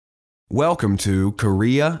Welcome to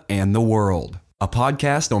Korea and the World, a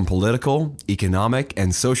podcast on political, economic,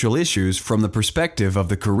 and social issues from the perspective of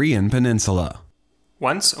the Korean Peninsula.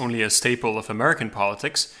 Once only a staple of American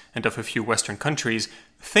politics and of a few Western countries,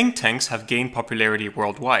 think tanks have gained popularity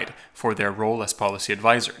worldwide for their role as policy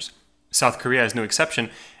advisors. South Korea is no exception,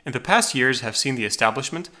 and the past years have seen the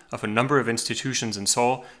establishment of a number of institutions in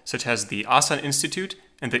Seoul, such as the Asan Institute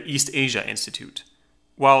and the East Asia Institute.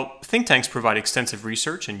 While think tanks provide extensive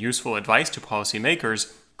research and useful advice to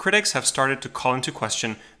policymakers, critics have started to call into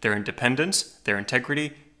question their independence, their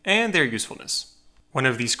integrity, and their usefulness. One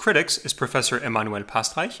of these critics is Professor Emanuel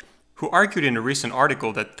Pastreich, who argued in a recent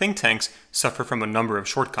article that think tanks suffer from a number of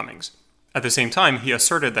shortcomings. At the same time, he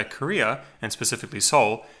asserted that Korea, and specifically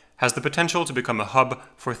Seoul, has the potential to become a hub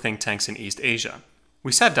for think tanks in East Asia.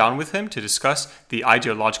 We sat down with him to discuss the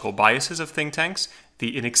ideological biases of think tanks,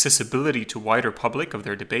 the inaccessibility to wider public of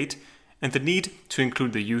their debate, and the need to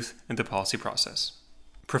include the youth in the policy process.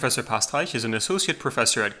 Professor Pastreich is an associate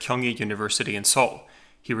professor at Kyunghee University in Seoul.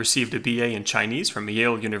 He received a BA in Chinese from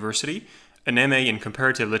Yale University, an MA in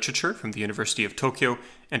comparative literature from the University of Tokyo,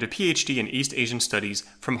 and a PhD in East Asian Studies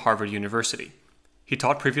from Harvard University. He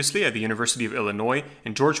taught previously at the University of Illinois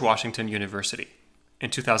and George Washington University. In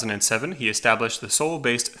 2007, he established the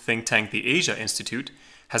Seoul-based think tank the Asia Institute,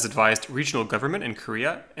 has advised regional government in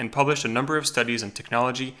Korea, and published a number of studies on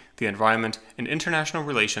technology, the environment, and international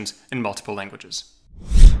relations in multiple languages.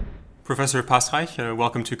 Professor Pastreich,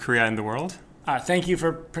 welcome to Korea and the World. Thank you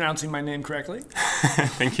for pronouncing my name correctly.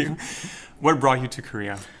 Thank you. What brought you to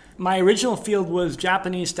Korea? My original field was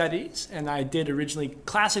Japanese studies, and I did originally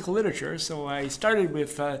classical literature, so I started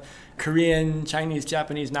with Korean, Chinese,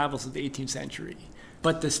 Japanese novels of the 18th century.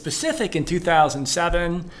 But the specific in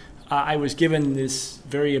 2007, I was given this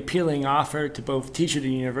very appealing offer to both teach at a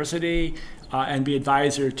university and be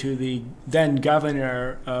advisor to the then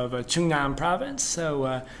governor of Chungnam province.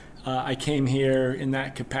 So I came here in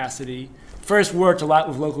that capacity. First worked a lot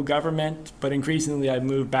with local government, but increasingly I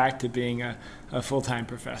moved back to being a full-time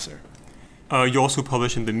professor. You also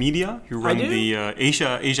publish in the media. You run I do. the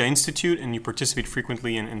Asia Institute, and you participate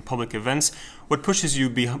frequently in public events. What pushes you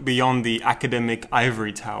beyond the academic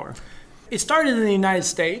ivory tower? It started in the United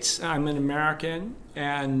States. I'm an American,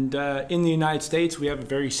 and in the United States we have a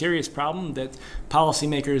very serious problem that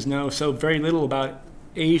policymakers know so very little about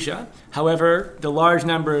Asia. However, the large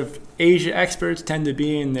number of Asia experts tend to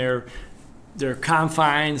be in their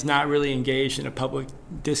confines, not really engaged in a public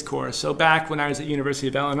discourse. So back when I was at the University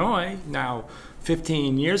of Illinois, now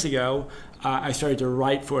 15 years ago, I started to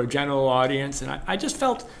write for a general audience, and I just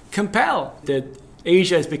felt compelled that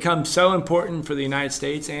Asia has become so important for the United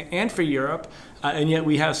States and for Europe, and yet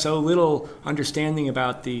we have so little understanding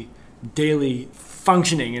about the daily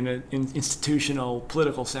functioning in an institutional,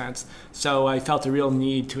 political sense. So I felt a real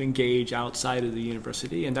need to engage outside of the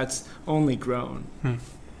university, and that's only grown.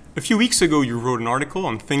 A few weeks ago, you wrote an article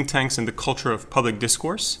on think tanks and the culture of public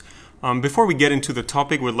discourse. Before we get into the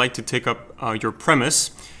topic, we'd like to take up your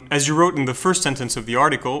premise. As you wrote in the first sentence of the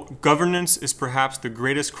article, governance is perhaps the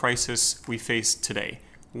greatest crisis we face today.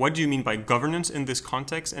 What do you mean by governance in this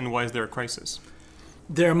context, and why is there a crisis?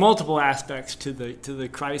 There are multiple aspects to the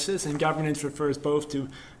crisis, and governance refers both to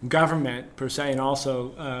government per se and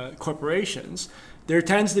also corporations. There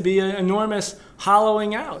tends to be an enormous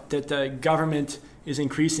hollowing out that the government is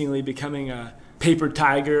increasingly becoming a paper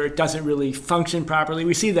tiger. It doesn't really function properly.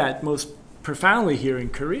 We see that most profoundly here in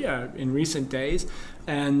Korea in recent days.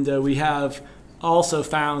 And we have also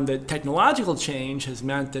found that technological change has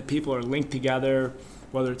meant that people are linked together,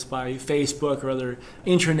 whether it's by Facebook or other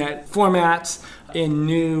intranet formats, in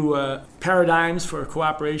new paradigms for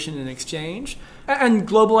cooperation and exchange. And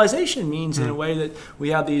globalization means, in a way, that we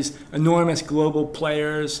have these enormous global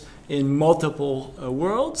players in multiple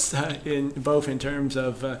worlds, both in terms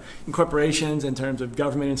of corporations, in terms of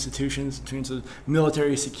government institutions, in terms of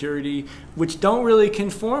military security, which don't really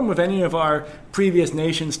conform with any of our previous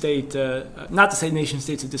nation-state, not to say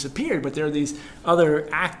nation-states have disappeared, but there are these other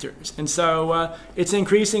actors. And so it's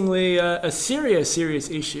increasingly a serious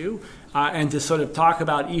issue. And to sort of talk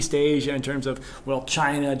about East Asia in terms of, well,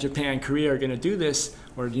 China, Japan, Korea are going to do this,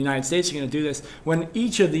 or the United States are going to do this, when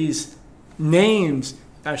each of these names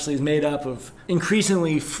actually is made up of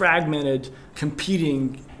increasingly fragmented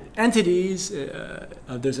competing entities,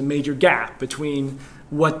 there's a major gap between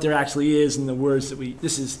what there actually is in the words that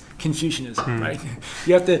this is Confucianism, right?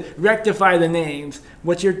 You have to rectify the names.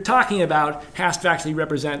 What you're talking about has to actually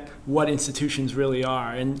represent what institutions really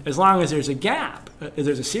are. And as long as there's a gap,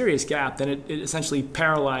 there's a serious gap, then it essentially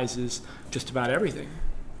paralyzes just about everything.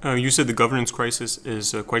 You said the governance crisis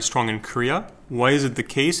is quite strong in Korea. Why is it the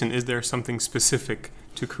case, and is there something specific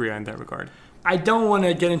to Korea in that regard? I don't want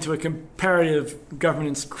to get into a comparative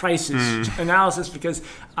governance crisis analysis because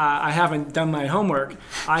I haven't done my homework.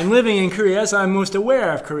 I'm living in Korea, so I'm most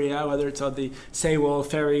aware of Korea, whether it's on the Sewol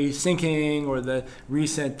ferry sinking or the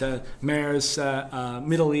recent MERS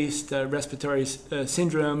Middle East respiratory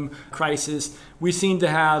syndrome crisis. We seem to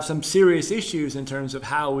have some serious issues in terms of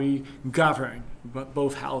how we govern,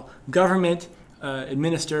 both how government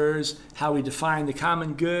administers, how we define the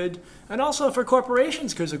common good, and also for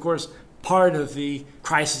corporations, because, of course, part of the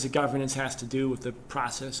crisis of governance has to do with the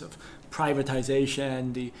process of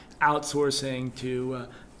privatization, the outsourcing to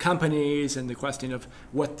companies, and the question of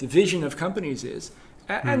what the vision of companies is.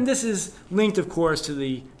 And this is linked, of course, to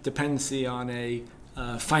the dependency on a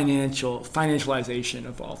financialization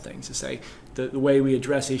of all things. To say the way we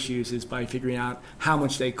address issues is by figuring out how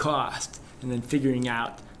much they cost and then figuring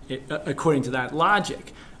out it, according to that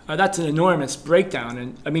logic. That's an enormous breakdown.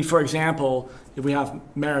 And I mean, for example, if we have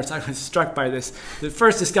merits, I was struck by this. The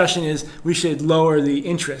first discussion is we should lower the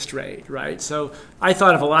interest rate, right? So I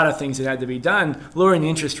thought of a lot of things that had to be done. Lowering the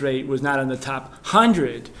interest rate was not on the top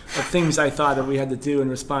 100 of things I thought that we had to do in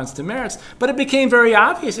response to merits, but it became very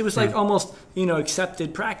obvious. It was like almost,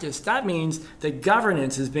 accepted practice. That means that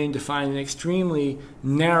governance is being defined in an extremely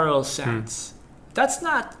narrow sense. That's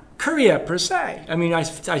not Korea per se. I mean, I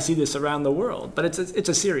see this around the world, but it's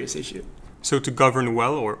a serious issue. So to govern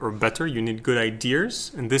well or better, you need good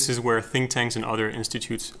ideas, and this is where think tanks and other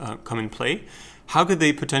institutes come in play. How could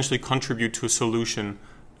they potentially contribute to a solution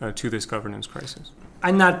to this governance crisis?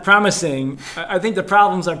 I'm not promising. I think the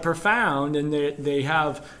problems are profound, and they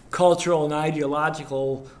have cultural and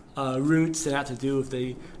ideological roots that have to do with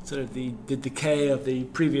the decay of the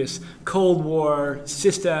previous Cold War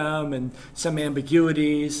system and some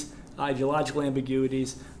ambiguities, ideological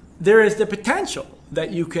ambiguities. There is the potential that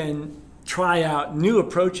you can try out new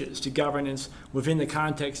approaches to governance within the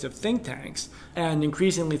context of think tanks. And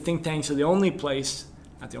increasingly, think tanks are the only place,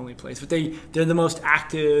 not the only place, but they're the most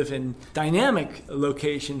active and dynamic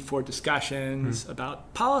location for discussions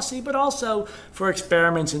about policy, but also for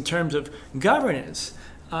experiments in terms of governance.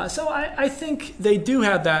 So I think they do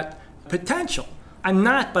have that potential. I'm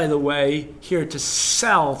not, by the way, here to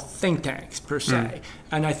sell think tanks per se.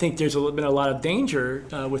 And I think there's been a lot of danger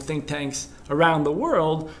with think tanks around the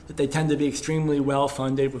world, that they tend to be extremely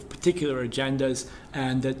well-funded with particular agendas,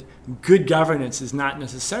 and that good governance is not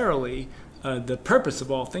necessarily the purpose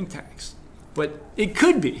of all think tanks. But it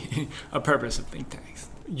could be a purpose of think tanks.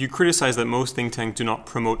 You criticize that most think tanks do not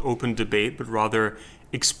promote open debate, but rather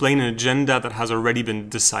explain an agenda that has already been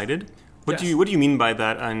decided. What do you mean by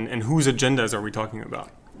that, and whose agendas are we talking about?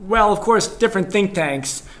 Well, of course, different think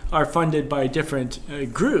tanks are funded by different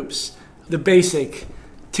groups. The basic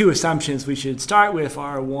two assumptions we should start with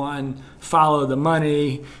are, one, follow the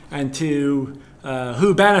money, and two,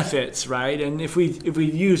 who benefits, right? And if we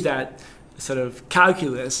use that sort of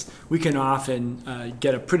calculus, we can often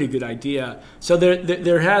get a pretty good idea. So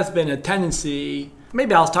there has been a tendency.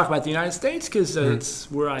 Maybe I'll talk about the United States because it's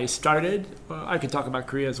where I started. I could talk about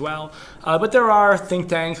Korea as well. But there are think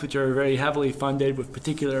tanks which are very heavily funded with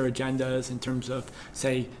particular agendas in terms of,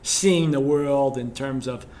 say, seeing the world in terms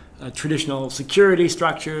of traditional security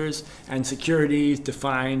structures and securities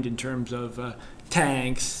defined in terms of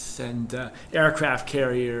tanks and aircraft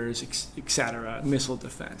carriers, etc., missile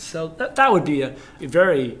defense. So that would be a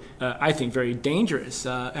very, I think, very dangerous.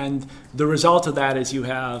 And the result of that is you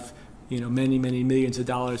have many millions of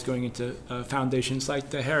dollars going into foundations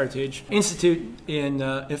like the Heritage Institute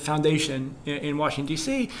Foundation in Washington,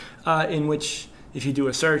 D.C., in which, if you do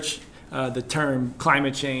a search, the term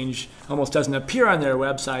climate change almost doesn't appear on their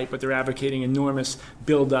website, but they're advocating enormous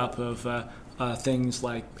buildup of things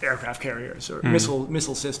like aircraft carriers or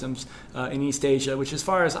missile systems in East Asia, which, as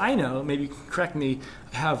far as I know, maybe correct me,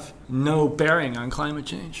 have no bearing on climate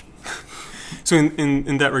change. So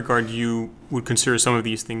in that regard, you would consider some of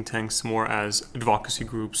these think tanks more as advocacy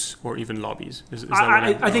groups or even lobbies? Is that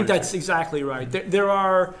what I think that's exactly right.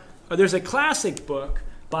 There's a classic book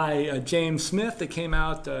by James Smith that came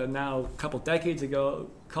out now a couple decades ago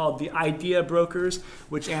called The Idea Brokers,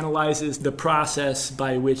 which analyzes the process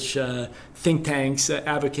by which think tanks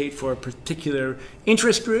advocate for particular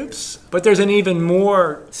interest groups. But there's an even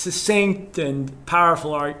more succinct and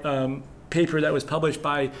powerful paper that was published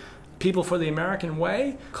by People for the American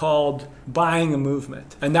Way called Buying a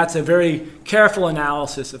Movement. And that's a very careful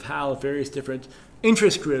analysis of how various different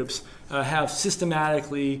interest groups have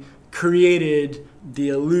systematically created the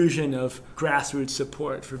illusion of grassroots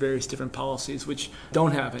support for various different policies which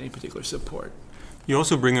don't have any particular support. You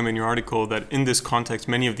also bring up in your article that in this context,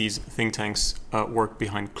 many of these think tanks work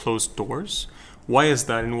behind closed doors. Why is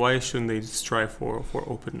that, and why shouldn't they strive for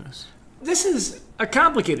openness? This is a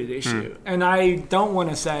complicated issue, and I don't want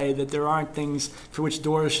to say that there aren't things for which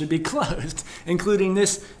doors should be closed, including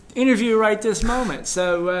this interview right this moment.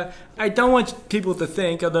 So I don't want people to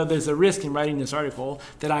think, although there's a risk in writing this article,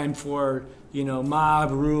 that I'm for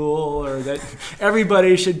mob rule, or that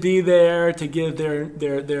everybody should be there to give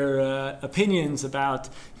their opinions about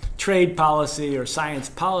trade policy or science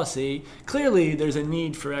policy. Clearly, there's a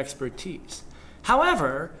need for expertise.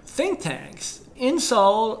 However, think tanks in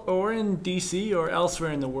Seoul or in DC or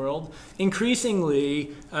elsewhere in the world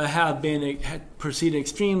increasingly have pursued an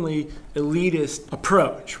extremely elitist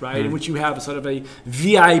approach, right? In which you have a sort of a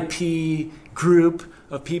VIP group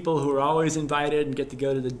of people who are always invited and get to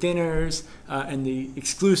go to the dinners and the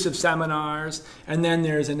exclusive seminars. And then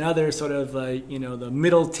there's another sort of, the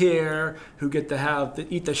middle tier who get to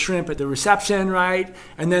eat the shrimp at the reception, right?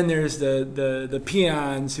 And then there's the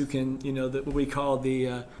peons who can, what we call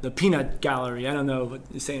the peanut gallery. I don't know what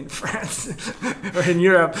you say in France or in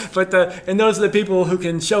Europe, and those are the people who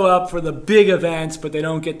can show up for the big events, but they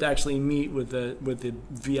don't get to actually meet with the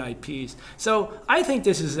VIPs. So I think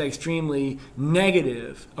this is an extremely negative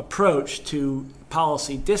approach to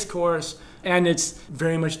policy discourse, and it's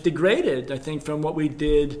very much degraded, I think, from what we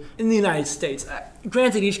did in the United States.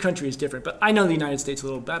 Granted, each country is different, but I know the United States a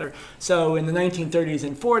little better. So in the 1930s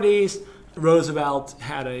and 40s, Roosevelt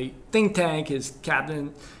had a think tank, his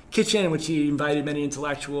cabinet kitchen, in which he invited many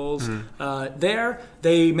intellectuals there.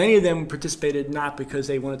 Many of them participated not because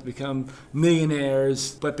they wanted to become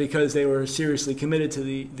millionaires, but because they were seriously committed to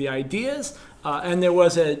the ideas. And there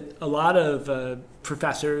was a lot of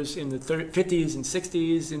professors in the 50s and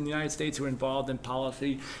 60s in the United States who were involved in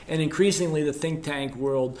policy. And increasingly, the think tank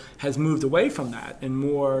world has moved away from that and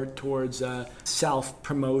more towards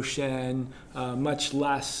self-promotion, much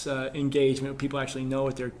less engagement. People actually know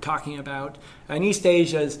what they're talking about. And East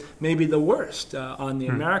Asia is maybe the worst. On the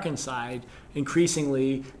American side,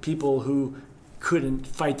 increasingly, people who couldn't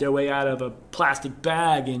fight their way out of a plastic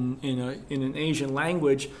bag in an Asian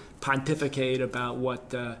language pontificate about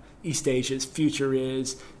what East Asia's future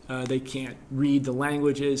is. They can't read the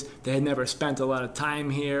languages. They had never spent a lot of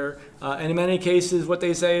time here. And in many cases, what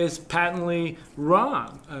they say is patently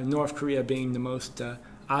wrong, North Korea being the most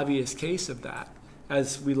obvious case of that.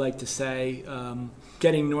 As we like to say,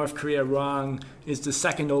 getting North Korea wrong is the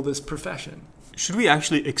second oldest profession. Should we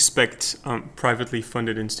actually expect privately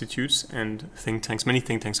funded institutes and think tanks, many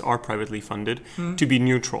think tanks are privately funded, to be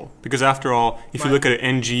neutral? Because after all, if you look at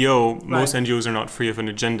an NGO, most NGOs are not free of an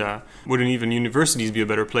agenda. Wouldn't even universities be a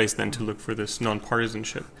better place than to look for this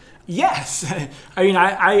non-partisanship? Yes. I mean,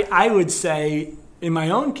 I would say, in my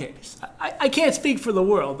own case, I can't speak for the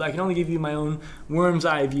world. I can only give you my own worm's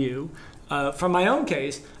eye view. From my own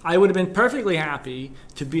case, I would have been perfectly happy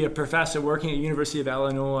to be a professor working at the University of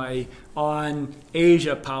Illinois on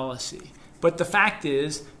Asia policy. But the fact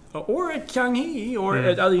is, or at Kyunghee or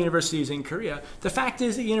at other universities in Korea, the fact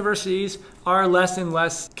is that universities are less and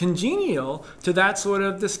less congenial to that sort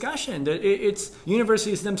of discussion. It's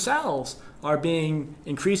universities themselves are being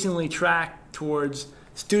increasingly tracked towards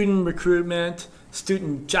student recruitment,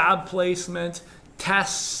 student job placement,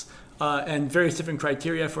 tests, and various different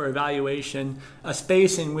criteria for evaluation, a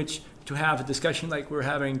space in which to have a discussion like we're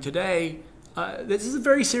having today. This is a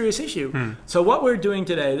very serious issue. So what we're doing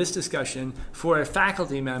today, this discussion, for a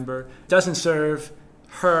faculty member doesn't serve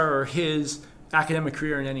her or his academic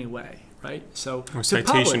career in any way, right? So or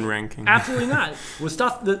citation ranking. Absolutely not. With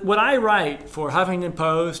stuff what I write for Huffington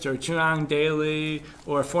Post or Chunang Daily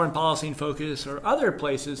or Foreign Policy in Focus or other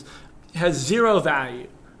places has zero value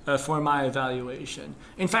for my evaluation.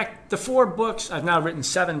 In fact, the 4 books, I've now written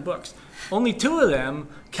 7 books, only 2 of them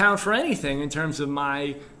count for anything in terms of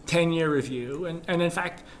my 10-year review. And in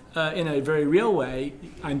fact, in a very real way,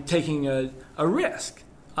 I'm taking a risk.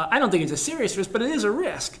 I don't think it's a serious risk, but it is a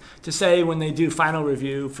risk to say when they do final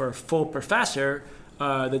review for a full professor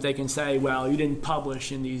that they can say, well, you didn't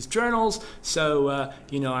publish in these journals, so,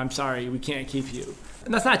 I'm sorry, we can't keep you.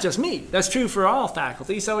 And that's not just me. That's true for all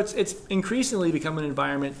faculty. So it's increasingly become an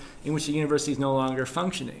environment in which the university is no longer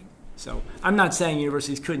functioning. So I'm not saying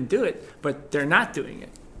universities couldn't do it, but they're not doing it.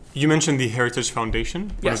 You mentioned the Heritage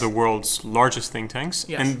Foundation, one of the world's largest think tanks,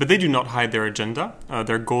 but they do not hide their agenda.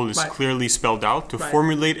 Their goal is clearly spelled out to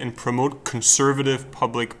formulate and promote conservative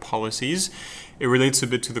public policies. It relates a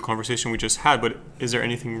bit to the conversation we just had, but is there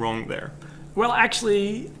anything wrong there? Well,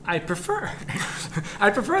 actually, I prefer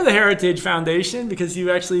the Heritage Foundation because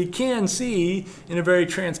you actually can see in a very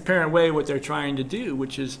transparent way what they're trying to do,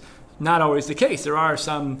 which is not always the case. There are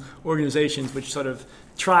some organizations which sort of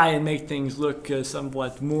try and make things look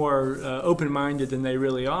somewhat more open-minded than they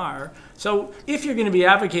really are. So if you're going to be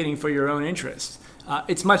advocating for your own interests,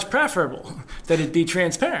 it's much preferable that it be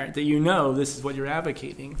transparent, that you know this is what you're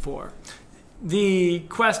advocating for. The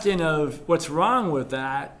question of what's wrong with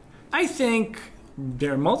that, I think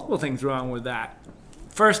there are multiple things wrong with that.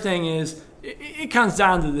 First thing is, it comes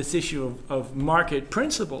down to this issue of market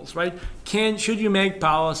principles, right? Should you make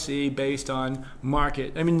policy based on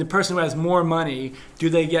market? I mean, the person who has more money, do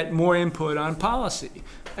they get more input on policy?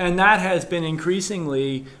 And that has been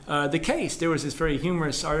increasingly the case. There was this very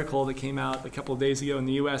humorous article that came out a couple of days ago in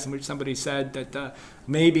the U.S. in which somebody said that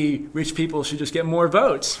maybe rich people should just get more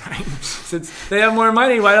votes, right? Since they have more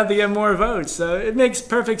money, why don't they get more votes? It makes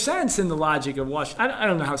perfect sense in the logic of Washington. I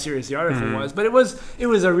don't know how serious the article was, but it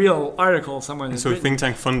was a real article. Someone so think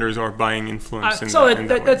tank funders are buying influence.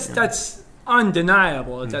 That's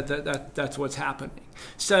undeniable. That's what's happening.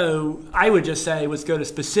 So I would just say let's go to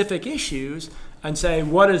specific issues and say,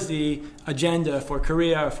 what is the agenda for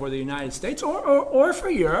Korea, or for the United States, or for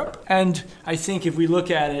Europe? And I think if we look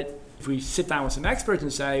at it, if we sit down with some experts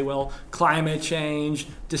and say, well, climate change,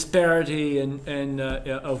 disparity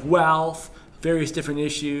of wealth, various different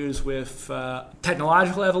issues with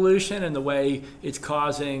technological evolution and the way it's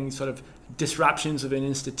causing sort of disruptions within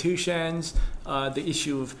institutions, the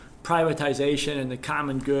issue of privatization and the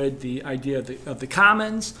common good, the idea of the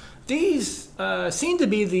commons. These seem to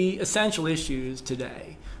be the essential issues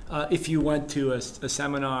today. If you went to a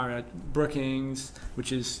seminar at Brookings,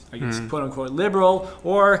 which is, I guess, quote-unquote liberal,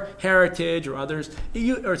 or Heritage or others,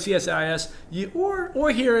 or CSIS,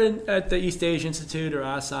 or here at the East Asia Institute or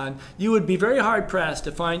ASAN, you would be very hard-pressed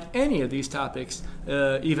to find any of these topics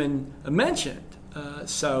even mentioned.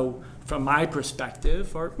 So from my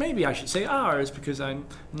perspective, or maybe I should say ours, because I'm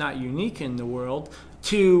not unique in the world,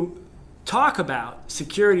 to talk about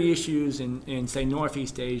security issues in say,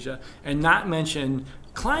 Northeast Asia and not mention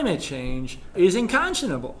climate change is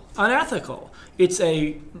unconscionable, unethical.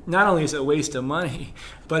 Not only is it a waste of money,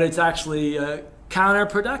 but it's actually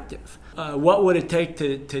counterproductive. What would it take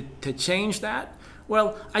to change that?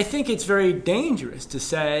 Well, I think it's very dangerous to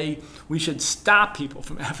say we should stop people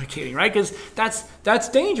from advocating, right? Because that's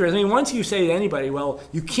dangerous. I mean, once you say to anybody, well,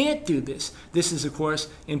 you can't do this, this is, of course,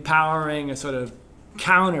 empowering a sort of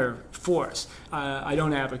counter force. I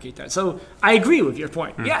don't advocate that. So I agree with your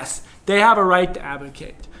point. Yes, they have a right to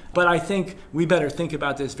advocate. But I think we better think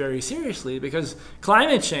about this very seriously, because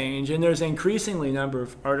climate change, and there's an increasingly number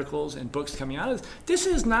of articles and books coming out of this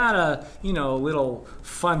is not a little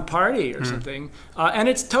fun party or something. And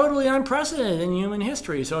it's totally unprecedented in human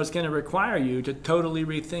history. So it's going to require you to totally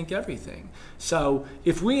rethink everything. So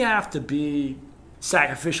if we have to be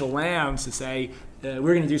sacrificial lambs to say,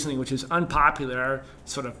 we're going to do something which is unpopular,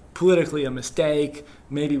 sort of politically a mistake.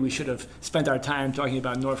 Maybe we should have spent our time talking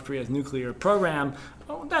about North Korea's nuclear program.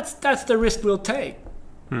 Oh, that's the risk we'll take.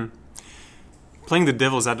 Playing the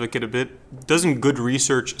devil's advocate a bit, doesn't good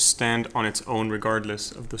research stand on its own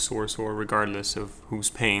regardless of the source or regardless of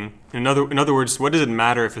who's paying? In other words, what does it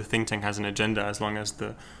matter if a think tank has an agenda as long as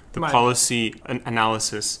the policy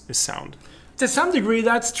analysis is sound? To some degree,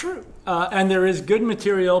 that's true. And there is good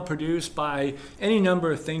material produced by any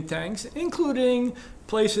number of think tanks, including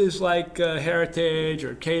places like Heritage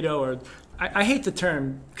or Cato, or I hate the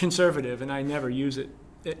term conservative, and I never use it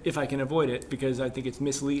if I can avoid it, because I think it's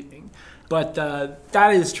misleading. But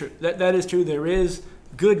that is true. That is true. There is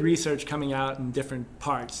good research coming out in different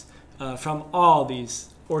parts from all these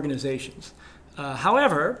organizations.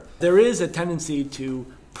 However, there is a tendency to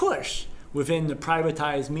push within the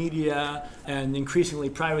privatized media and increasingly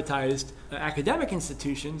privatized academic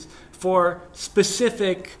institutions for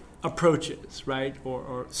specific approaches, right?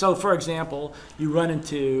 So, for example, you run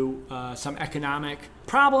into some economic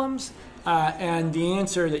problems, and the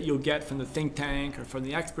answer that you'll get from the think tank or from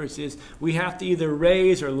the experts is we have to either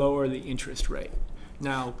raise or lower the interest rate.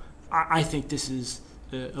 Now, I think this is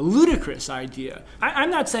a ludicrous idea. I'm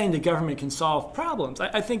not saying the government can solve problems.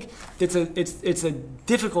 I think it's a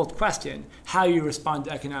difficult question how you respond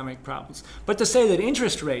to economic problems. But to say that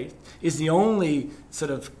interest rate is the only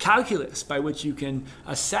sort of calculus by which you can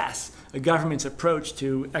assess a government's approach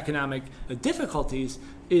to economic difficulties,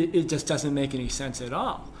 it just doesn't make any sense at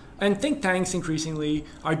all. And think tanks increasingly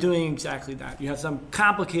are doing exactly that. You have some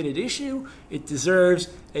complicated issue, it deserves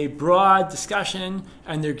a broad discussion,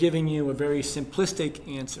 and they're giving you a very simplistic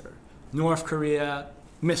answer. North Korea,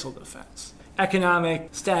 missile defense. Economic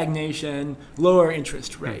stagnation, lower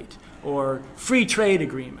interest rate, or free trade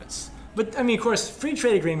agreements. But, I mean, of course, free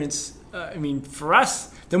trade agreements, for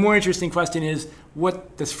us, the more interesting question is,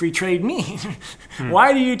 what does free trade mean?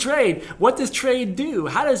 Why do you trade? What does trade do?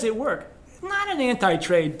 How does it work? not an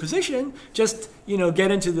anti-trade position, just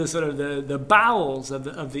get into the sort of the bowels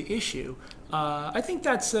of the issue. I think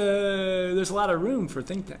that's there's a lot of room for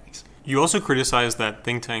think tanks. You also criticize that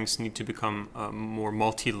think tanks need to become more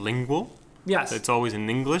multilingual. Yes. It's always in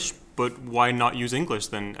English, but why not use English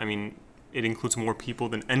then? I mean, it includes more people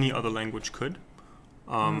than any other language could.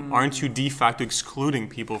 Aren't you de facto excluding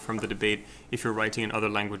people from the debate if you're writing in other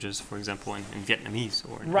languages, for example, in Vietnamese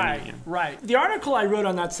or in Indian? Right. The article I wrote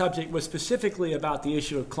on that subject was specifically about the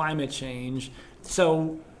issue of climate change.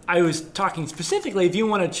 So I was talking specifically, if you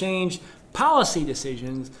want to change policy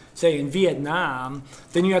decisions, say in Vietnam,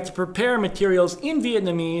 then you have to prepare materials in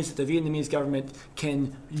Vietnamese that the Vietnamese government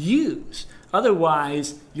can use.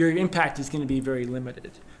 Otherwise, your impact is going to be very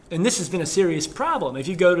limited. And this has been a serious problem. If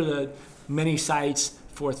you go to the many sites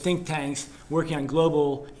for think tanks working on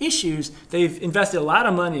global issues, they've invested a lot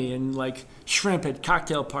of money in like shrimp at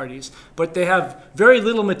cocktail parties, but they have very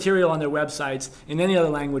little material on their websites in any other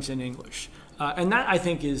language than English. And that, I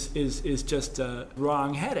think, is just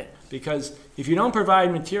wrong-headed, because if you don't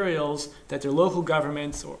provide materials that their local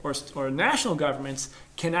governments or national governments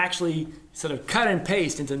can actually sort of cut and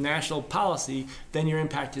paste into national policy, then your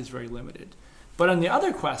impact is very limited. But on the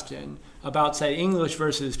other question about, say, English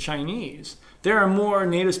versus Chinese, there are more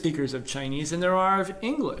native speakers of Chinese than there are of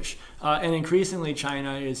English. And increasingly,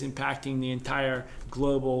 China is impacting the entire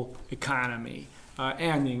global economy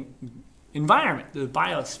and the environment, the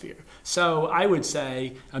biosphere. So I would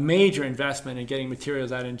say a major investment in getting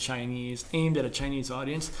materials out in Chinese aimed at a Chinese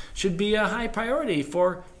audience should be a high priority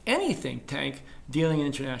for any think tank dealing in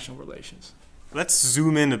international relations. Let's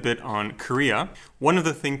zoom in a bit on Korea. One of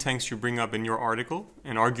the think tanks you bring up in your article,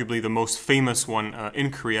 and arguably the most famous one in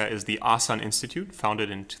Korea, is the Asan Institute, founded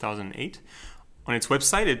in 2008. On its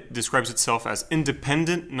website, it describes itself as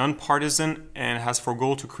independent, nonpartisan, and has for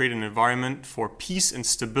goal to create an environment for peace and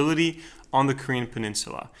stability on the Korean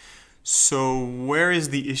peninsula. So where is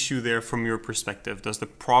the issue there from your perspective? Does the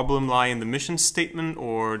problem lie in the mission statement,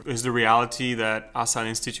 or is the reality that Asan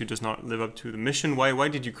Institute does not live up to the mission? Why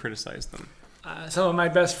did you criticize them? Some of my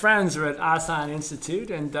best friends are at Asan Institute,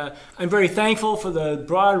 and I'm very thankful for the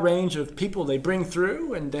broad range of people they bring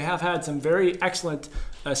through, and they have had some very excellent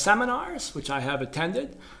seminars, which I have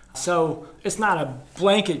attended. So it's not a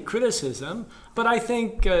blanket criticism, but I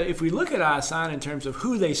think if we look at Asan in terms of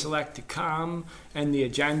who they select to come and the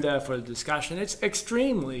agenda for the discussion, it's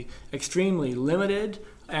extremely, extremely limited.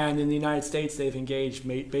 And in the United States, they've engaged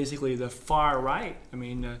basically the far right. I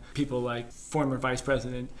mean, people like former Vice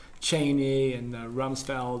President Cheney and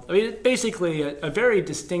Rumsfeld. I mean, basically a very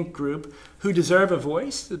distinct group who deserve a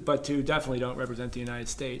voice, but who definitely don't represent the United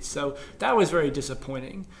States. So that was very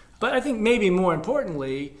disappointing. But I think maybe more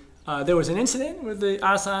importantly, there was an incident with the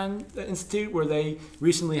Asan Institute where they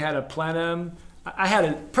recently had a plenum. I had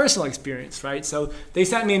a personal experience, right? So they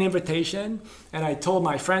sent me an invitation, and I told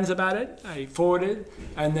my friends about it. I forwarded,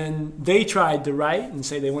 and then they tried to write and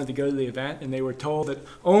say they wanted to go to the event, and they were told that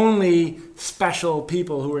only special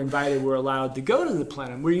people who were invited were allowed to go to the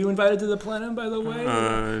plenum. Were you invited to the plenum, by the way?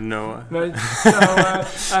 No.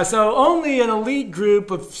 So only an elite group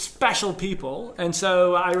of special people, and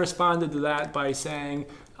so I responded to that by saying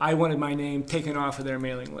I wanted my name taken off of their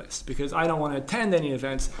mailing list because I don't want to attend any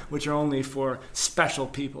events which are only for special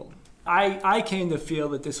people. I came to feel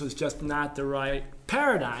that this was just not the right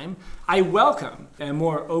paradigm. I welcome a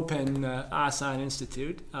more open Asan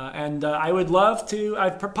Institute, and I would love to,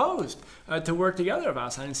 I've proposed to work together with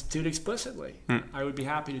Asan Institute explicitly. I would be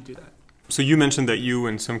happy to do that. So you mentioned that you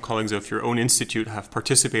and some colleagues of your own institute have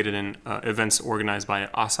participated in events organized by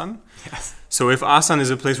Asan. Yes. So if Asan is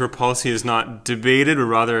a place where policy is not debated, or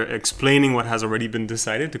rather explaining what has already been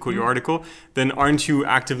decided, to quote your article, then aren't you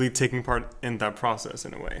actively taking part in that process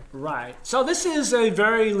in a way? Right. So this is a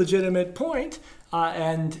very legitimate point.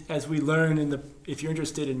 And as we learn if you're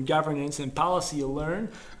interested in governance and policy, you'll learn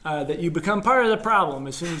that you become part of the problem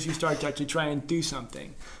as soon as you start to actually try and do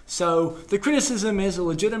something. So the criticism is a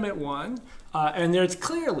legitimate one, and there's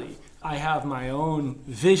clearly, I have my own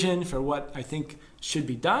vision for what I think should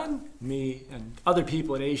be done, me and other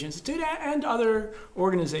people at Asia Institute and other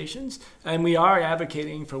organizations, and we are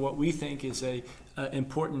advocating for what we think is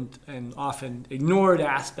important and often ignored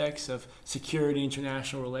aspects of security,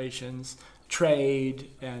 international relations, trade,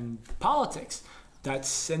 and politics.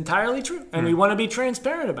 That's entirely true, and we want to be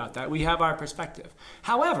transparent about that. We have our perspective.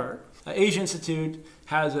 However, Asia Institute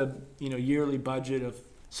has a yearly budget of,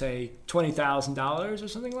 say, $20,000 or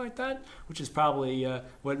something like that, which is probably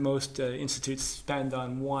what most institutes spend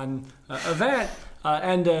on one event.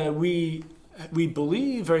 And we we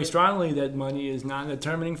believe very strongly that money is not a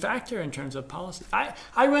determining factor in terms of policy.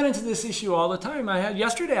 I run into this issue all the time.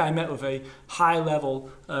 Yesterday I met with a high-level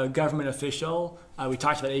government official. We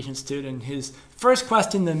talked about Asian Institute, and his first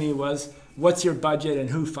question to me was, what's your budget and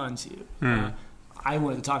who funds you? I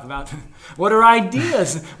wanted to talk about what are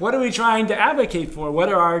ideas? What are we trying to advocate for? What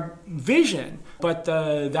are our vision? But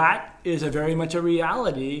that is very much a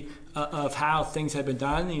reality of how things have been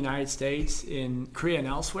done in the United States, in Korea, and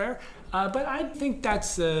elsewhere. But I think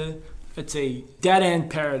it's a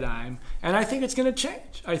dead-end paradigm, and I think it's going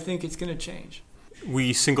to change.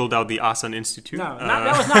 We singled out the Asan Institute. No,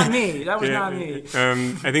 that was not me. That was not me.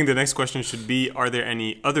 I think the next question should be, are there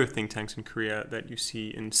any other think tanks in Korea that you see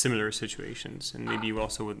in similar situations, and maybe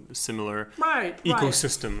also with a similar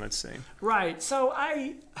ecosystem, let's say? Right. So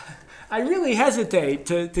I really hesitate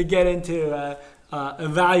to get into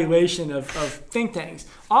evaluation of think tanks.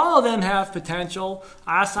 All of them have potential.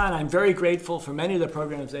 Asan, I'm very grateful for many of the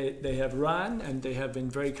programs they have run, and they have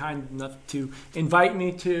been very kind enough to invite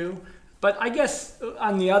me to. But I guess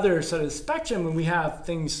on the other sort of spectrum, when we have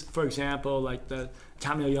things, for example, like the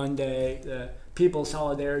Kamil-Yondae, the People's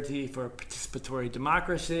Solidarity for Participatory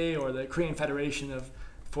Democracy, or the Korean Federation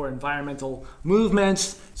for Environmental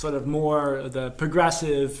Movements, sort of more the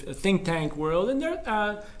progressive think tank world, and there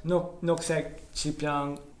Noksek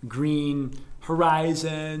Chipyeong, Green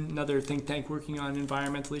Horizon, another think tank working on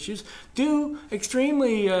environmental issues, do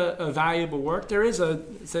extremely valuable work. There is a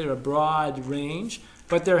broad range.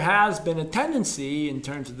 But there has been a tendency in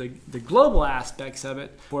terms of the global aspects of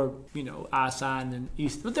it for, Asan and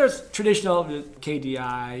East. But there's traditional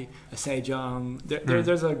KDI, Sejong.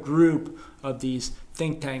 There's a group of these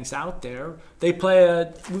think tanks out there. They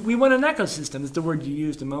we want an ecosystem. That's the word you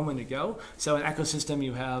used a moment ago. So an ecosystem,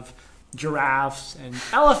 you have giraffes and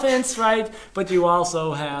elephants, right? But you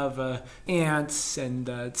also have ants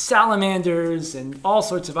and salamanders and all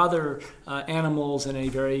sorts of other animals in a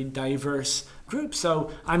very diverse group. So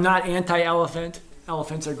I'm not anti-elephant.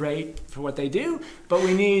 Elephants are great for what they do, but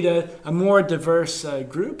we need a more diverse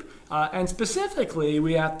group. And specifically,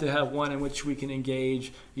 we have to have one in which we can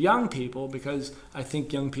engage young people, because I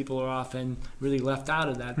think young people are often really left out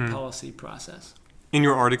of that policy process. In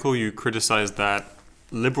your article, you criticized that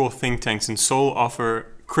liberal think tanks in Seoul offer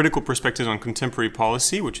critical perspectives on contemporary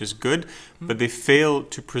policy, which is good, but they fail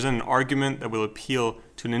to present an argument that will appeal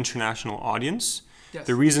to an international audience. Yes.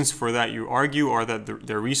 The reasons for that, you argue, are that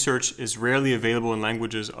their research is rarely available in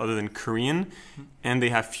languages other than Korean, and they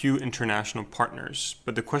have few international partners.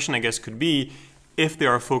 But the question, I guess, could be, if they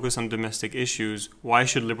are focused on domestic issues, why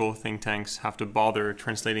should liberal think tanks have to bother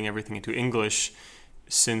translating everything into English,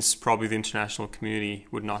 since probably the international community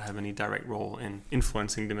would not have any direct role in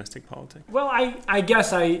influencing domestic politics? Well, I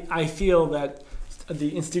guess I feel that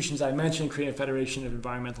the institutions I mentioned, Korean Federation of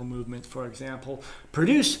Environmental Movement, for example,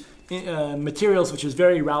 produce materials which is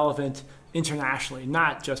very relevant internationally,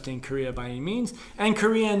 not just in Korea by any means. And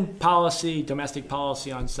Korean policy, domestic policy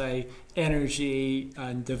on, say, energy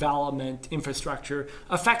and development, infrastructure,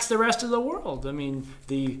 affects the rest of the world. I mean,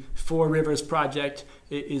 the Four Rivers Project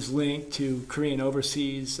is linked to Korean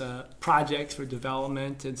overseas projects for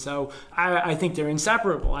development. And so I think they're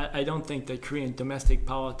inseparable. I don't think that Korean domestic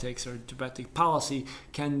politics or domestic policy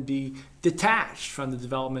can be detached from the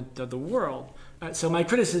development of the world. So my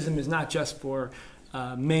criticism is not just for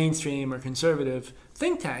mainstream or conservative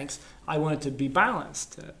think tanks. I want it to be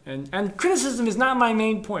balanced. And criticism is not my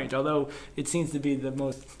main point, although it seems to be the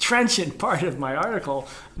most trenchant part of my article,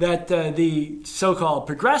 that the so-called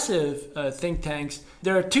progressive think tanks,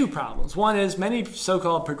 there are two problems. One is many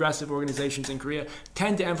so-called progressive organizations in Korea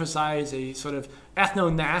tend to emphasize a sort of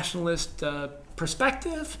ethno-nationalist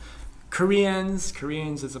perspective. Koreans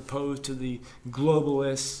as opposed to the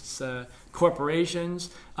globalists, corporations,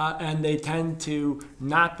 and they tend to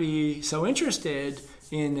not be so interested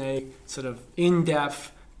in a sort of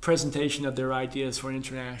in-depth presentation of their ideas for an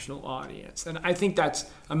international audience. And I think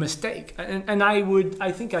that's a mistake. And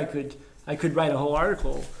I think I could write a whole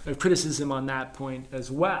article of criticism on that point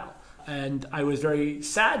as well. And I was very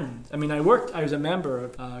saddened. I mean, I am a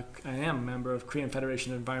member of Korean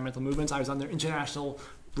Federation of Environmental Movements. I was on their International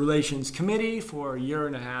Relations Committee for a year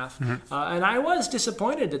and a half. And I was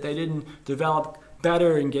disappointed that they didn't develop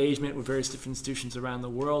better engagement with various different institutions around the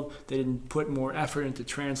world. They didn't put more effort into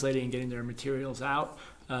translating and getting their materials out.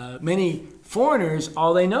 Many foreigners,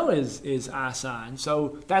 all they know is Asan.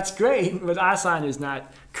 So that's great, but Asan is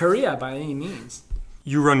not Korea by any means.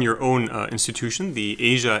 You run your own institution, the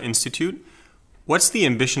Asia Institute. What's the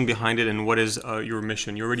ambition behind it, and what is your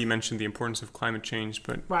mission? You already mentioned the importance of climate change,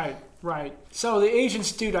 but... Right. So the Asia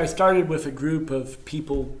Institute, I started with a group of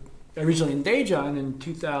people originally in Daejeon in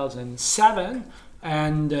 2007.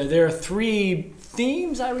 And there are three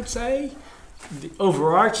themes, I would say. The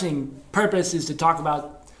overarching purpose is to talk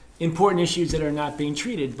about important issues that are not being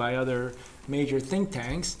treated by other major think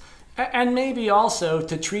tanks, and maybe also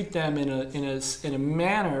to treat them in a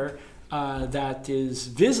manner that is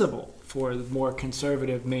visible for the more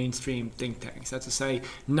conservative mainstream think tanks. That's to say,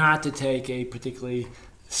 not to take a particularly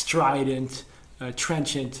strident,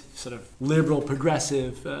 trenchant, sort of liberal,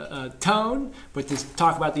 progressive tone, but to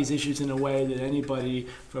talk about these issues in a way that anybody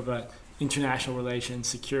from an international relations,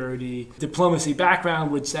 security, diplomacy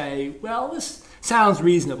background would say, well, this sounds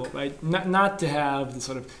reasonable, right? Not to have the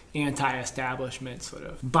sort of anti-establishment sort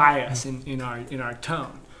of bias in our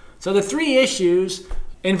tone. So the three issues: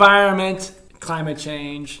 environment, climate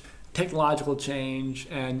change, technological change,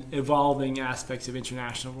 and evolving aspects of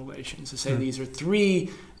international relations. To say these are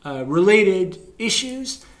three related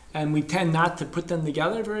issues, and we tend not to put them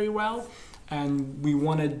together very well. And we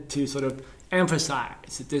wanted to sort of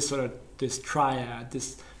emphasize that this triad,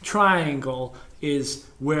 this triangle, is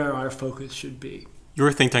where our focus should be.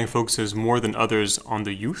 Your think tank focuses more than others on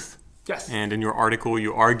the youth. Yes. And in your article,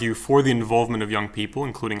 you argue for the involvement of young people,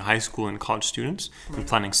 including high school and college students, in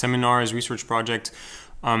planning seminars, research projects.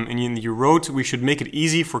 And you wrote, we should make it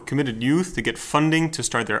easy for committed youth to get funding to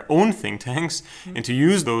start their own think tanks and to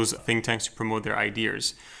use those think tanks to promote their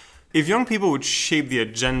ideas. If young people would shape the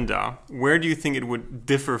agenda, where do you think it would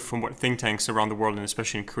differ from what think tanks around the world, and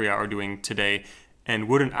especially in Korea, are doing today? And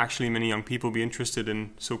wouldn't actually many young people be interested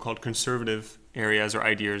in so-called conservative areas or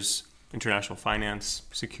ideas, international finance,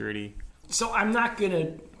 security? So I'm not going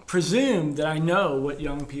to presume that I know what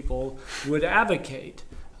young people would advocate.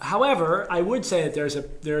 However, I would say that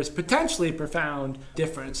there's potentially a profound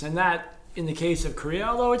difference, and that in the case of Korea,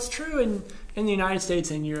 although it's true in the United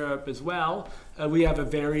States and Europe as well, we have a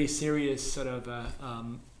very serious sort of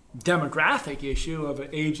demographic issue of an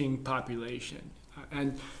aging population.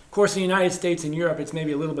 And of course, in the United States and Europe, it's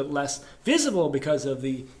maybe a little bit less visible because of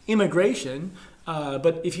the immigration.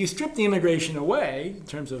 But if you strip the immigration away, in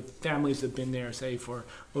terms of families that have been there, say, for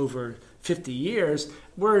over 50 years,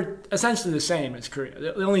 we're essentially the same as Korea.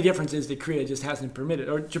 The only difference is that Korea just hasn't permitted,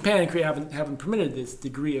 or Japan and Korea haven't permitted this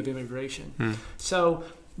degree of immigration. So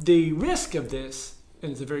the risk of this,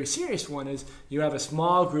 and it's a very serious one, is you have a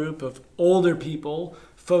small group of older people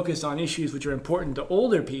focused on issues which are important to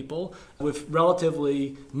older people with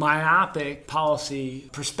relatively myopic policy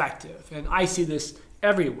perspective. And I see this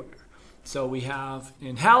everywhere. So we have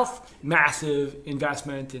in health, massive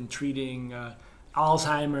investment in treating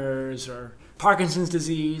Alzheimer's or Parkinson's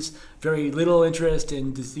disease, very little interest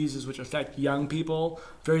in diseases which affect young people,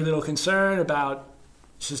 very little concern about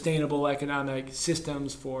sustainable economic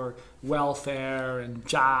systems for welfare and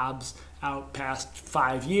jobs out past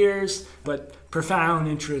 5 years, but profound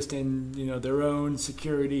interest in their own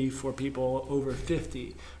security for people over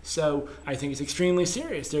 50. So I think it's extremely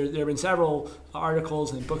serious. There have been several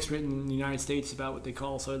articles and books written in the United States about what they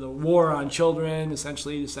call sort of the war on children,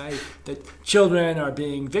 essentially to say that children are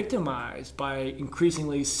being victimized by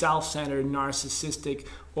increasingly self-centered, narcissistic,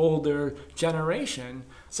 older generation.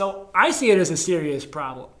 So I see it as a serious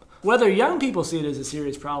problem. Whether young people see it as a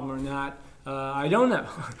serious problem or not, I don't know.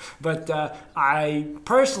 But I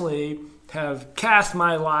personally have cast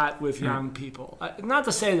my lot with young people. Not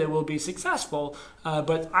to say that we'll be successful,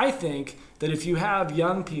 but I think that if you have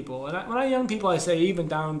young people, and when I young people, I say even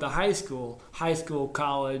down to high school,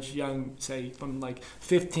 college, young, say from like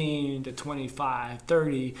 15 to 25,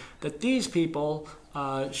 30, that these people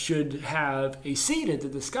should have a seat at the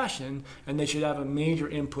discussion, and they should have a major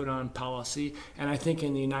input on policy. And I think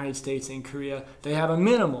in the United States and Korea, they have a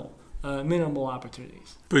minimal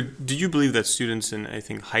opportunities. But do you believe that students, and I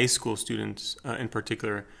think high school students in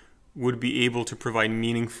particular, would be able to provide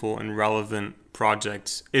meaningful and relevant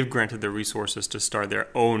projects if granted the resources to start their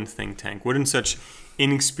own think tank? Wouldn't such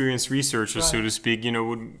inexperienced researchers, so to speak,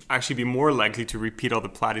 would actually be more likely to repeat all the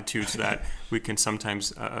platitudes that we can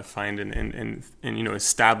sometimes find in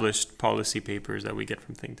established policy papers that we get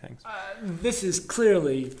from think tanks? This is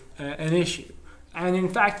clearly an issue. And in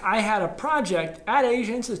fact, I had a project at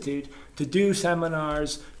Asia Institute to do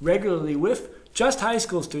seminars regularly with just high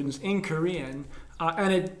school students in Korean,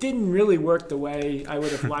 and it didn't really work the way I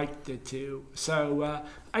would have liked it to. So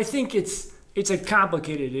I think it's a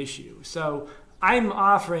complicated issue. So I'm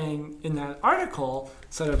offering in that article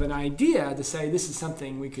sort of an idea to say this is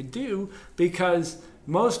something we could do, because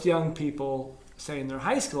most young people, say in their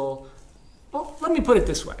high school, well, let me put it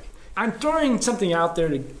this way. I'm throwing something out there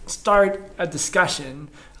to start a discussion,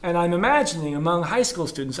 and I'm imagining among high school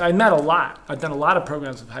students, I met a lot. I've done a lot of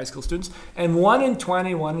programs with high school students, and 1 in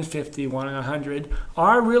 20, 1 in 50, 1 in 100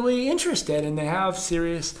 are really interested, and they have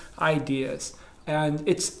serious ideas. And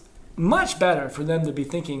it's much better for them to be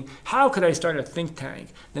thinking, how could I start a think tank,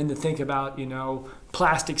 than to think about,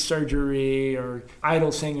 plastic surgery or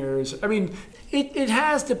idol singers. I mean, it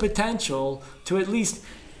has the potential to at least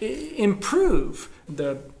improve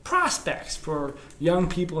the prospects for young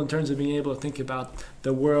people in terms of being able to think about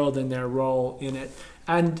the world and their role in it.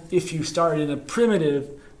 And if you start in a primitive,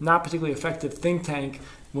 not particularly effective think tank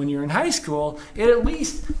when you're in high school, it at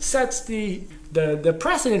least sets the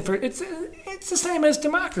precedent for it's the same as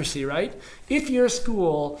democracy, right? If your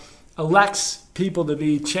school elects people to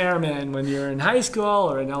be chairmen when you're in high school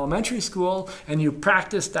or in elementary school, and you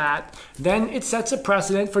practice that, then it sets a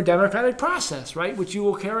precedent for democratic process, right? Which you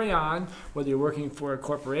will carry on, whether you're working for a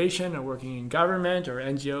corporation or working in government or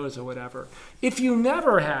NGOs or whatever. If you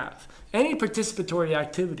never have any participatory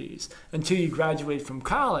activities until you graduate from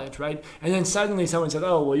college, right? And then suddenly someone said,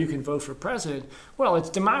 oh, well, you can vote for president. Well, it's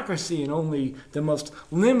democracy in only the most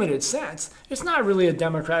limited sense. It's not really a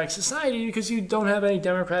democratic society because you don't have any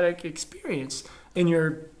democratic experience in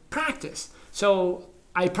your practice. So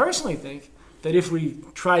I personally think that if we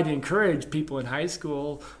try to encourage people in high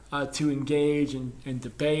school to engage in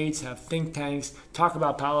debates, have think tanks, talk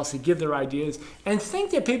about policy, give their ideas, and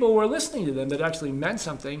think that people were listening to them, that actually meant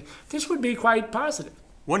something, this would be quite positive.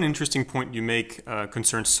 One interesting point you make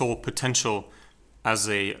concerns Seoul potential as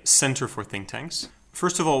a center for think tanks.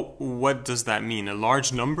 First of all, what does that mean? A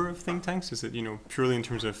large number of think tanks? Is it, purely in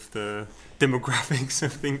terms of the demographics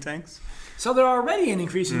of think tanks? So there are already an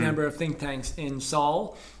increasing number of think tanks in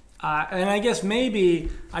Seoul. And I guess maybe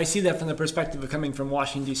I see that from the perspective of coming from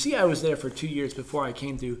Washington, D.C. I was there for 2 years before I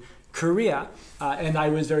came to Korea, and I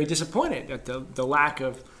was very disappointed at the lack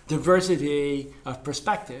of diversity of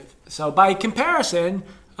perspective. So by comparison,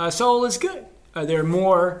 Seoul is good. There are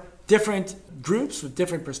more different groups with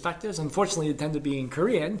different perspectives. Unfortunately, they tend to be in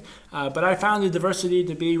Korean, but I found the diversity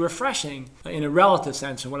to be refreshing in a relative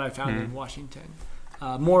sense from what I found in Washington.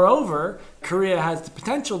 Moreover, Korea has the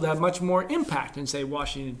potential to have much more impact in, say,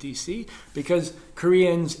 Washington, D.C., because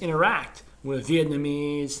Koreans interact with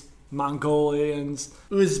Vietnamese, Mongolians,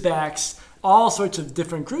 Uzbeks, all sorts of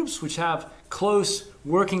different groups which have close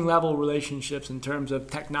working level relationships in terms of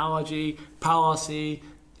technology, policy,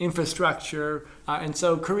 infrastructure. And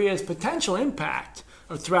so Korea's potential impact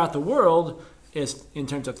throughout the world is, in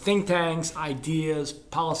terms of think tanks, ideas,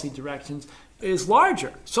 policy directions, is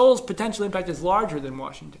larger. Seoul's potential impact is larger than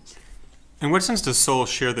Washington's. In what sense does Seoul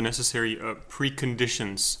share the necessary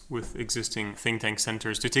preconditions with existing think tank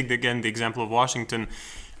centers? To take, again, the example of Washington,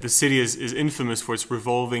 the city is infamous for its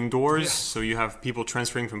revolving doors. Yes. So you have people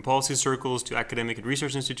transferring from policy circles to academic and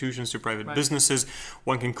research institutions to private businesses.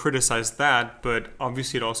 One can criticize that, but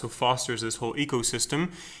obviously it also fosters this whole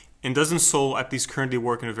ecosystem. And doesn't Seoul at least currently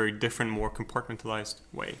work in a very different, more compartmentalized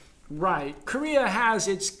way? Right. Korea has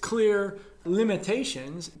its clear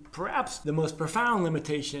limitations. Perhaps the most profound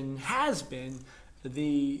limitation has been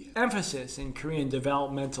the emphasis in Korean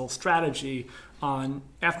developmental strategy on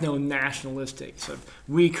ethno-nationalistic. So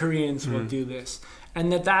we Koreans will do this.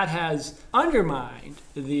 And that has undermined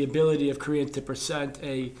the ability of Koreans to present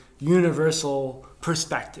a universal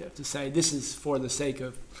perspective, to say this is for the sake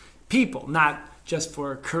of people, not just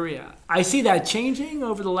for Korea. I see that changing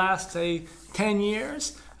over the last, say, 10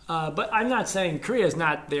 years. But I'm not saying Korea is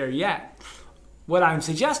not there yet. What I'm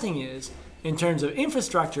suggesting is, in terms of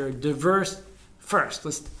infrastructure, diverse first.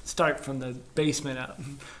 Let's start from the basement up.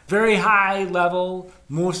 Very high level,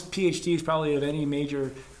 most PhDs probably of any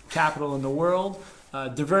major capital in the world.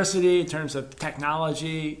 Diversity in terms of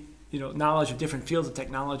technology, knowledge of different fields of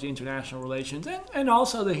technology, international relations, and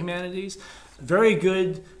also the humanities. Very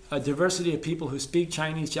good diversity of people who speak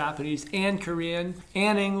Chinese, Japanese, and Korean,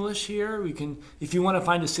 and English here. We can, if you want to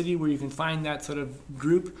find a city where you can find that sort of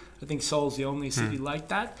group, I think Seoul's the only city like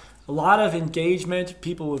that. A lot of engagement,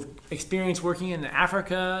 people with experience working in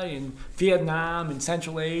Africa, in Vietnam, in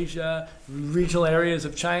Central Asia, regional areas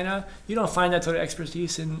of China. You don't find that sort of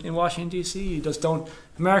expertise in Washington, D.C. You just don't.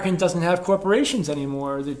 America doesn't have corporations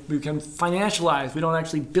anymore. They become financialized. We don't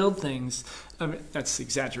actually build things. I mean, that's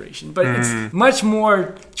exaggeration, but it's much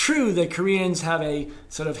more true that Koreans have a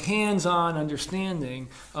sort of hands-on understanding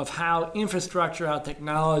of how infrastructure, how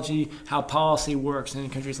technology, how policy works in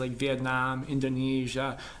countries like Vietnam,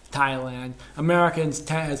 Indonesia, Thailand. Americans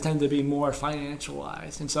has tended to be more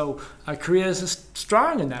financialized, and so Korea is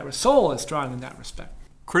strong in that. Seoul is strong in that respect.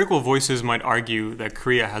 Critical voices might argue that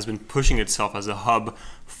Korea has been pushing itself as a hub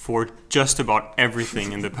for just about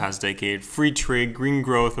everything in the past decade. Free trade, green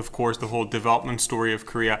growth, of course, the whole development story of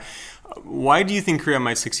Korea. Why do you think Korea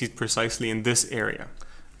might succeed precisely in this area?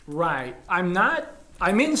 Right.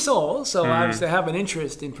 I'm in Seoul, so obviously I have an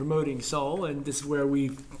interest in promoting Seoul, and this is where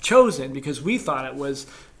we've chosen because we thought it was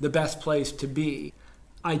the best place to be.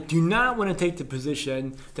 I do not want to take the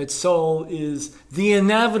position that Seoul is the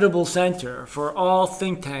inevitable center for all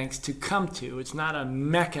think tanks to come to. It's not a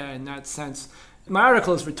mecca in that sense. My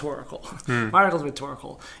article is rhetorical.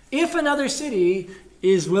 If another city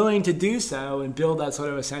is willing to do so and build that sort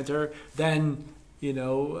of a center, then,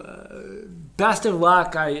 best of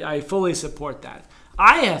luck. I fully support that.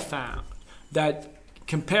 I have found that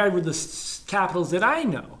compared with the capitals that I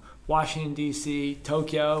know, Washington, D.C.,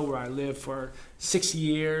 Tokyo, where I lived for 6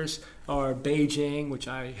 years, or Beijing, which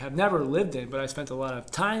I have never lived in, but I spent a lot of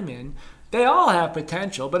time in, they all have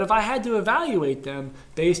potential. But if I had to evaluate them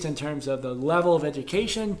based in terms of the level of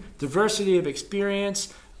education, diversity of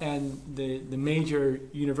experience, and the major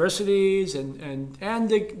universities and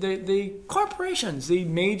the corporations, the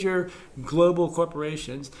major global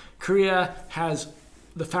corporations, Korea has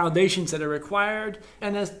the foundations that are required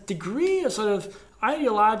and a degree of sort of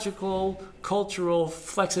ideological, cultural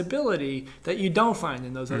flexibility that you don't find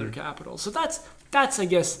in those other capitals. So that's I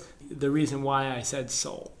guess, the reason why I said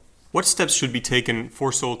Seoul. What steps should be taken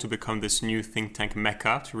for Seoul to become this new think tank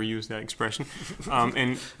mecca, to reuse that expression?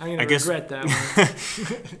 And I'm going to regret that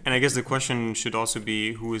one. And I guess the question should also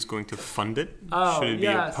be who is going to fund it? Should it be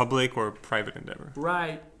a public or private endeavor?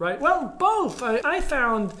 Right. Well, both. I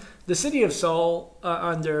found the city of Seoul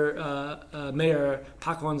under Mayor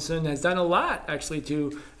Park Won-sun has done a lot, actually,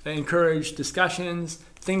 to encourage discussions,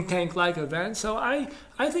 think tank-like events. So I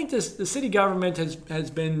think the city government has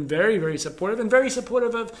been very, very supportive and very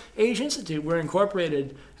supportive of Age Institute. We're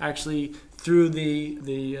incorporated, actually, through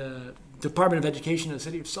the Department of Education of the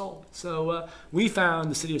city of Seoul. So we found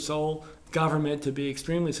the city of Seoul government to be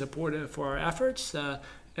extremely supportive for our efforts,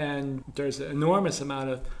 and there's an enormous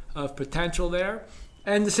amount of potential there.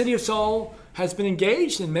 And the city of Seoul has been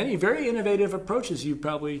engaged in many very innovative approaches.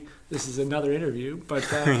 This is another interview, but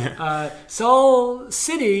Seoul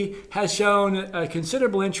City has shown a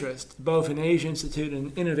considerable interest, both in Age Institute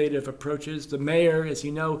and innovative approaches. The mayor, as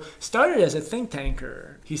you know, started as a think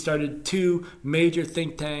tanker. He started 2 major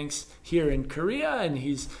think tanks here in Korea, and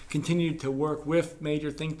he's continued to work with major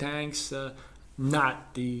think tanks,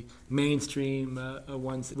 not the mainstream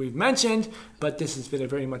ones that we've mentioned, but this has been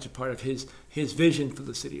very much a part of his vision for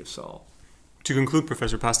the city of Seoul. To conclude,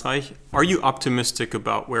 Professor Pastreich, are you optimistic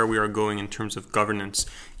about where we are going in terms of governance?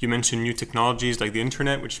 You mentioned new technologies like the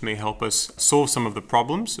internet, which may help us solve some of the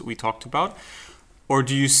problems that we talked about. Or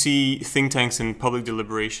do you see think tanks and public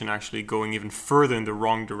deliberation actually going even further in the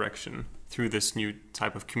wrong direction through this new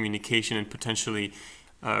type of communication and potentially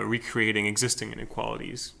recreating existing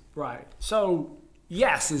inequalities? Right. So,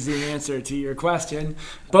 yes is the answer to your question.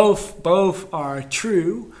 Both are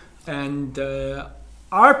true, and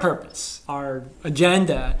our purpose, our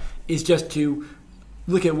agenda, is just to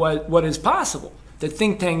look at what is possible. That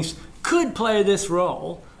think tanks could play this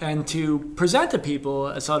role and to present to people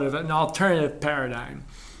a sort of an alternative paradigm.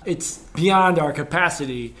 It's beyond our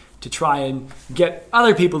capacity to try and get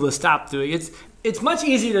other people to stop doing it. It's much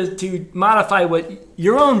easier to modify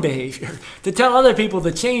your own behavior. To tell other people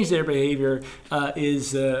to change their behavior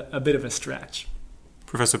is a bit of a stretch.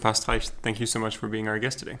 Professor Pastreich, thank you so much for being our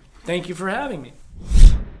guest today. Thank you for having me.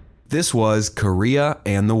 This was Korea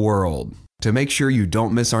and the World. To make sure you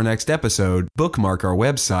don't miss our next episode, bookmark our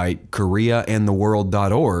website,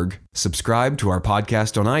 koreaandtheworld.org, subscribe to our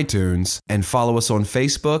podcast on iTunes, and follow us on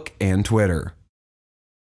Facebook and Twitter.